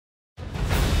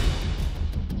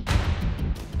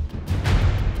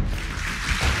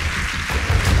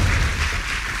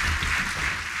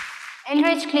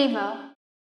Ulrich Cleaver,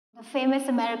 the famous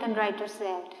American writer,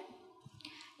 said,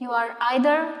 "You are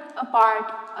either a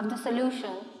part of the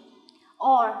solution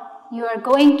or you are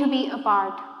going to be a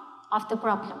part of the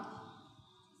problem."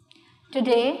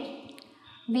 Today,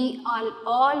 we are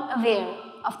all aware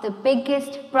of the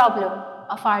biggest problem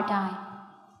of our time,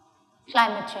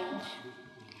 climate change.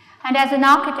 And as an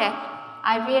architect,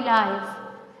 I realize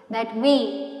that we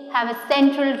have a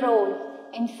central role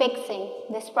in fixing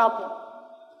this problem.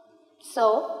 So,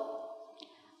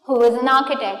 who is an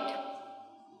architect?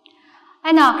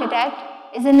 An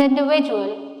architect is an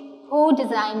individual who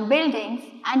designs buildings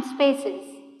and spaces.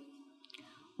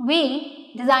 We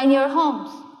design your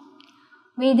homes.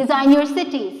 We design your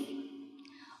cities.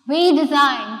 We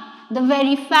design the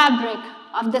very fabric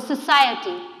of the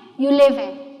society you live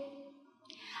in.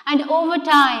 And over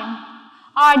time,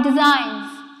 our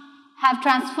designs have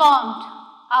transformed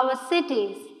our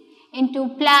cities into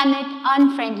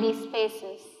planet-unfriendly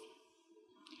spaces.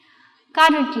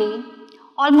 Currently,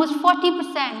 almost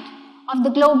 40% of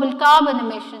the global carbon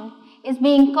emission is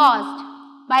being caused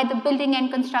by the building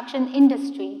and construction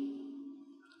industry.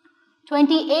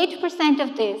 28%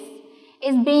 of this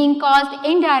is being caused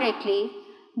indirectly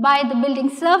by the building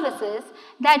services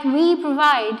that we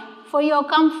provide for your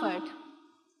comfort,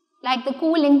 like the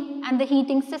cooling and the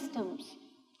heating systems.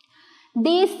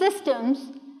 These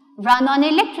systems run on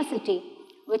electricity,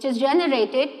 which is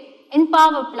generated in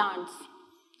power plants,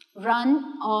 run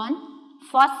on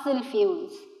fossil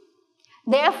fuels.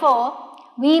 Therefore,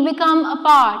 we become a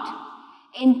part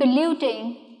in polluting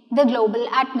the global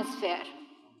atmosphere.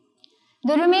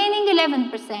 The remaining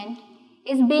 11%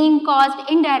 is being caused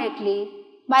indirectly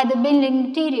by the building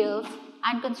materials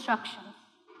and construction.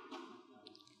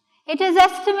 It is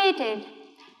estimated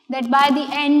that by the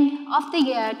end of the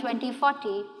year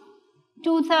 2040,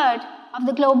 2/3 of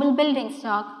the global building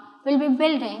stock will be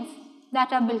buildings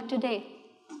that are built today.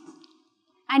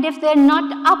 And if they're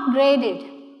not upgraded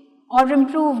or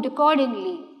improved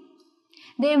accordingly,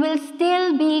 they will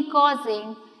still be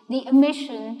causing the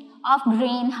emission of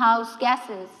greenhouse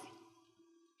gases.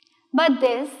 But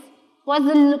this was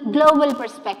the global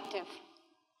perspective.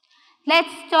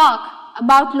 Let's talk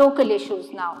about local issues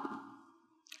now.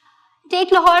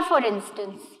 Take Lahore, for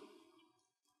instance.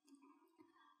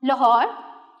 Lahore,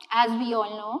 as we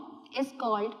all know, is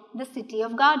called the City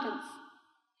of Gardens,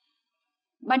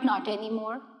 but not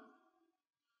anymore.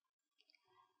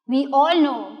 We all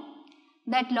know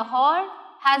that Lahore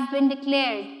has been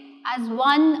declared as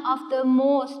one of the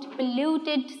most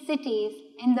polluted cities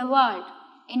in the world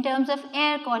in terms of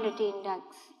air quality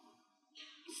index.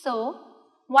 So,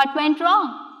 what went wrong?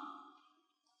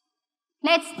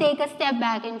 Let's take a step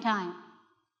back in time.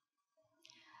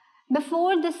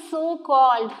 Before the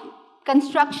so-called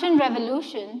construction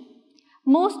revolution,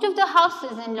 most of the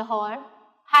houses in Lahore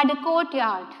had a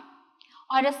courtyard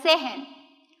or a sehen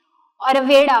or a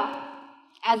veda,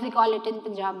 as we call it in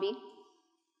Punjabi.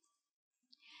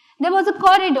 There was a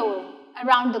corridor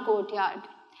around the courtyard,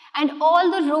 and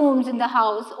all the rooms in the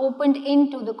house opened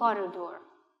into the corridor.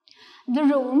 The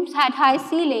rooms had high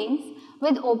ceilings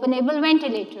with openable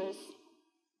ventilators.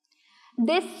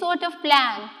 This sort of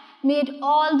plan made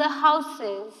all the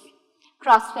houses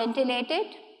cross-ventilated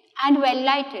and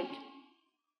well-lighted.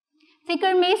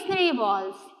 Thicker masonry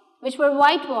walls, which were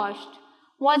whitewashed,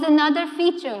 was another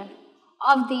feature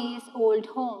of these old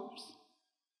homes.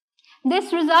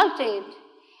 This resulted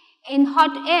in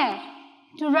hot air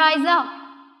to rise up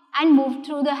and move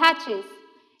through the hatches,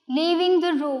 leaving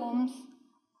the rooms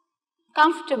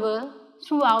comfortable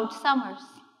throughout summers.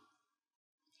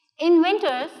 In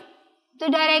winters, the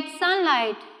direct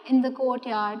sunlight in the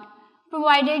courtyard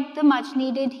provided the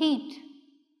much-needed heat,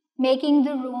 making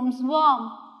the rooms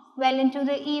warm well into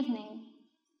the evening.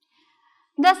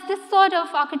 Thus, this sort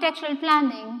of architectural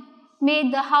planning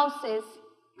made the houses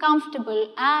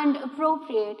comfortable and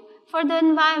appropriate for the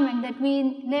environment that we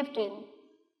lived in.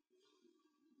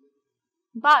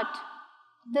 But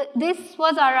this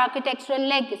was our architectural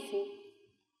legacy.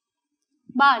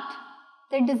 But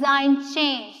the design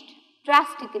changed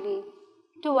drastically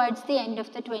towards the end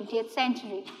of the 20th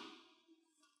century.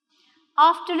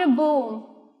 After a boom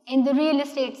in the real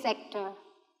estate sector,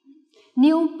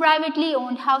 new privately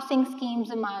owned housing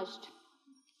schemes emerged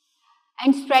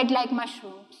and spread like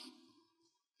mushrooms.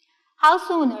 House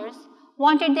owners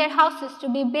wanted their houses to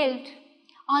be built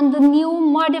on the new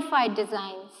modified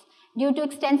designs due to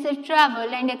extensive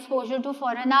travel and exposure to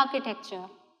foreign architecture.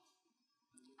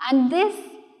 And this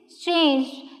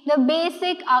changed the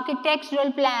basic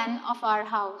architectural plan of our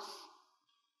house.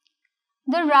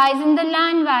 The rise in the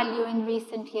land value in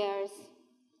recent years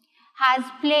has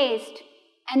placed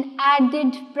an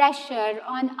added pressure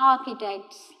on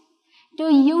architects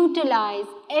to utilize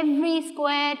every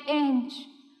square inch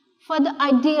for the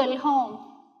ideal home.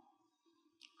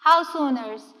 House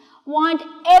owners want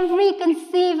every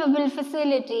conceivable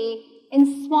facility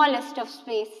in smallest of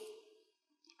space.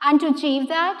 And to achieve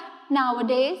that,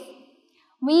 nowadays,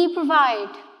 we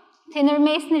provide thinner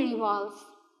masonry walls,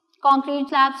 concrete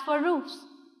slabs for roofs,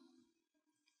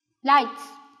 lights,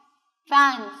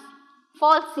 fans,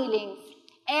 false ceilings,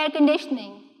 air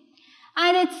conditioning,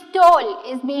 and its toll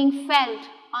is being felt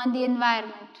on the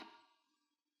environment.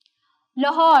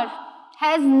 Lahore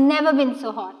has never been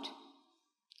so hot.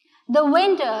 The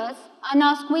winters are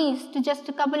now squeezed to just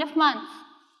a couple of months.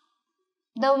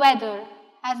 The weather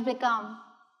has become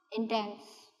intense.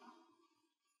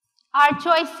 Our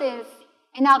choices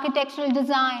in architectural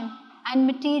design and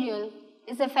material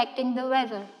is affecting the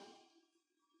weather.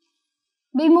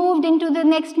 We moved into the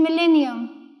next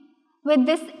millennium with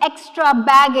this extra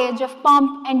baggage of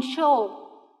pomp and show,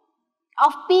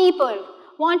 of people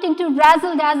wanting to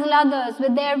razzle-dazzle others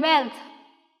with their wealth,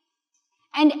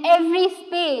 and every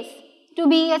space to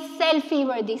be a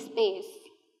selfie-worthy space.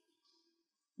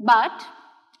 But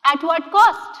at what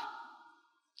cost?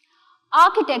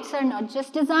 Architects are not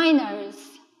just designers.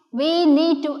 We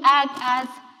need to act as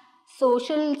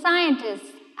social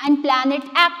scientists and planet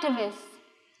activists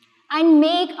and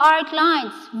make our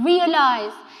clients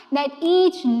realize that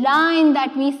each line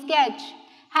that we sketch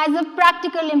has a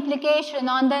practical implication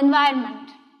on the environment.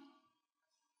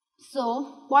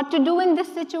 So, what to do in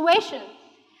this situation?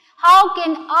 How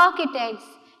can architects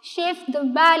shift the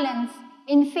balance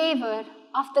in favor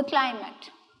of the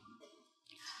climate?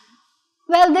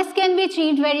 Well, this can be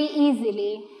achieved very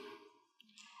easily.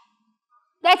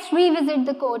 Let's revisit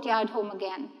the courtyard home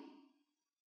again.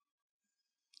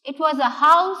 It was a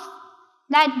house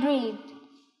that breathed.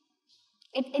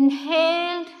 It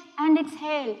inhaled and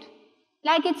exhaled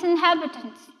like its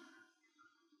inhabitants.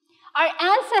 Our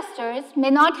ancestors may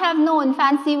not have known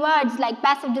fancy words like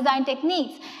passive design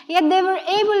techniques, yet they were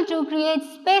able to create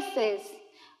spaces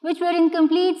which were in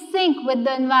complete sync with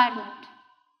the environment.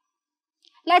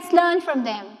 Let's learn from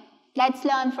them. Let's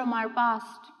learn from our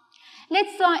past.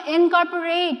 Let's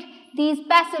incorporate these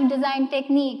passive design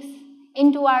techniques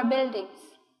into our buildings.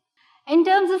 In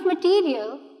terms of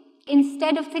material,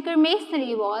 instead of thicker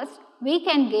masonry walls, we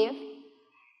can give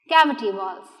cavity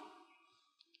walls.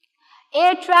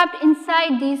 Air trapped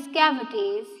inside these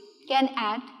cavities can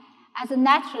act as a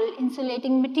natural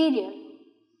insulating material.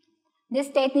 This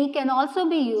technique can also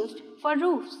be used for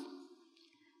roofs.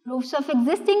 Roofs of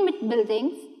existing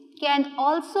buildings can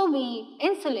also be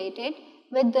insulated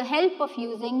with the help of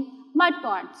using mud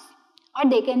pots, or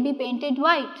they can be painted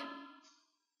white.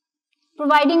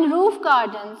 Providing roof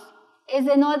gardens is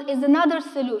another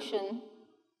solution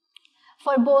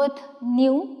for both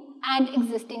new and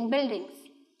existing buildings.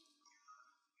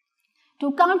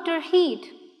 To counter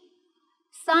heat,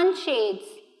 sunshades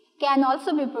can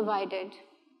also be provided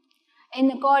in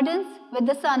accordance with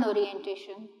the sun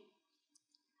orientation.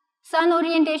 Sun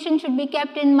orientation should be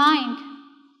kept in mind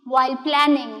while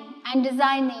planning and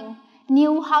designing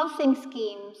new housing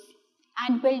schemes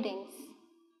and buildings.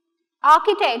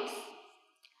 Architects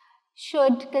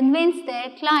should convince their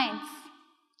clients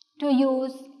to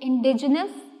use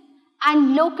indigenous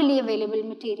and locally available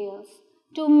materials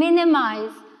to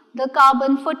minimize the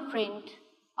carbon footprint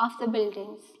of the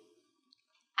buildings.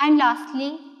 And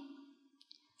lastly,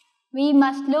 we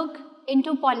must look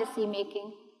into policy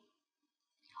making.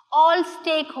 All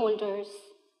stakeholders,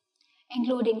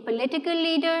 including political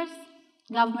leaders,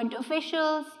 government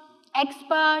officials,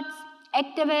 experts,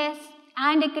 activists,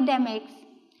 and academics,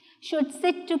 should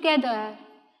sit together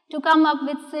to come up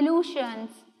with solutions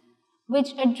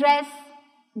which address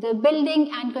the building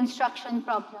and construction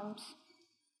problems.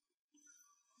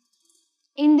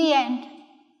 In the end,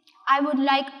 I would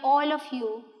like all of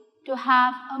you to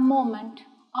have a moment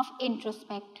of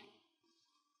introspect.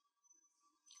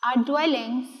 Our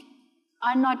dwellings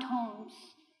are not homes.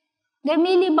 They're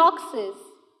merely boxes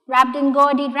wrapped in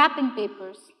gaudy wrapping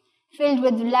papers, filled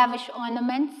with lavish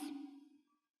ornaments.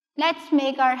 Let's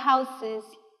make our houses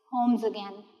homes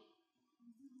again.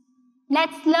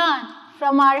 Let's learn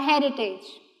from our heritage.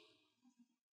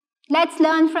 Let's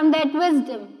learn from that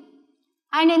wisdom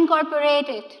and incorporate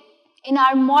it in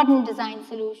our modern design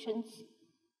solutions.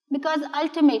 Because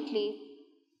ultimately,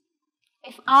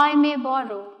 if I may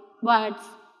borrow words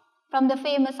from the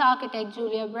famous architect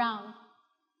Julia Brown,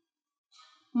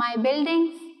 my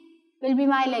buildings will be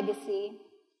my legacy.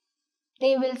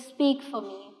 They will speak for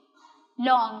me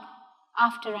long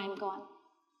after I'm gone.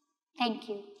 Thank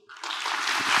you.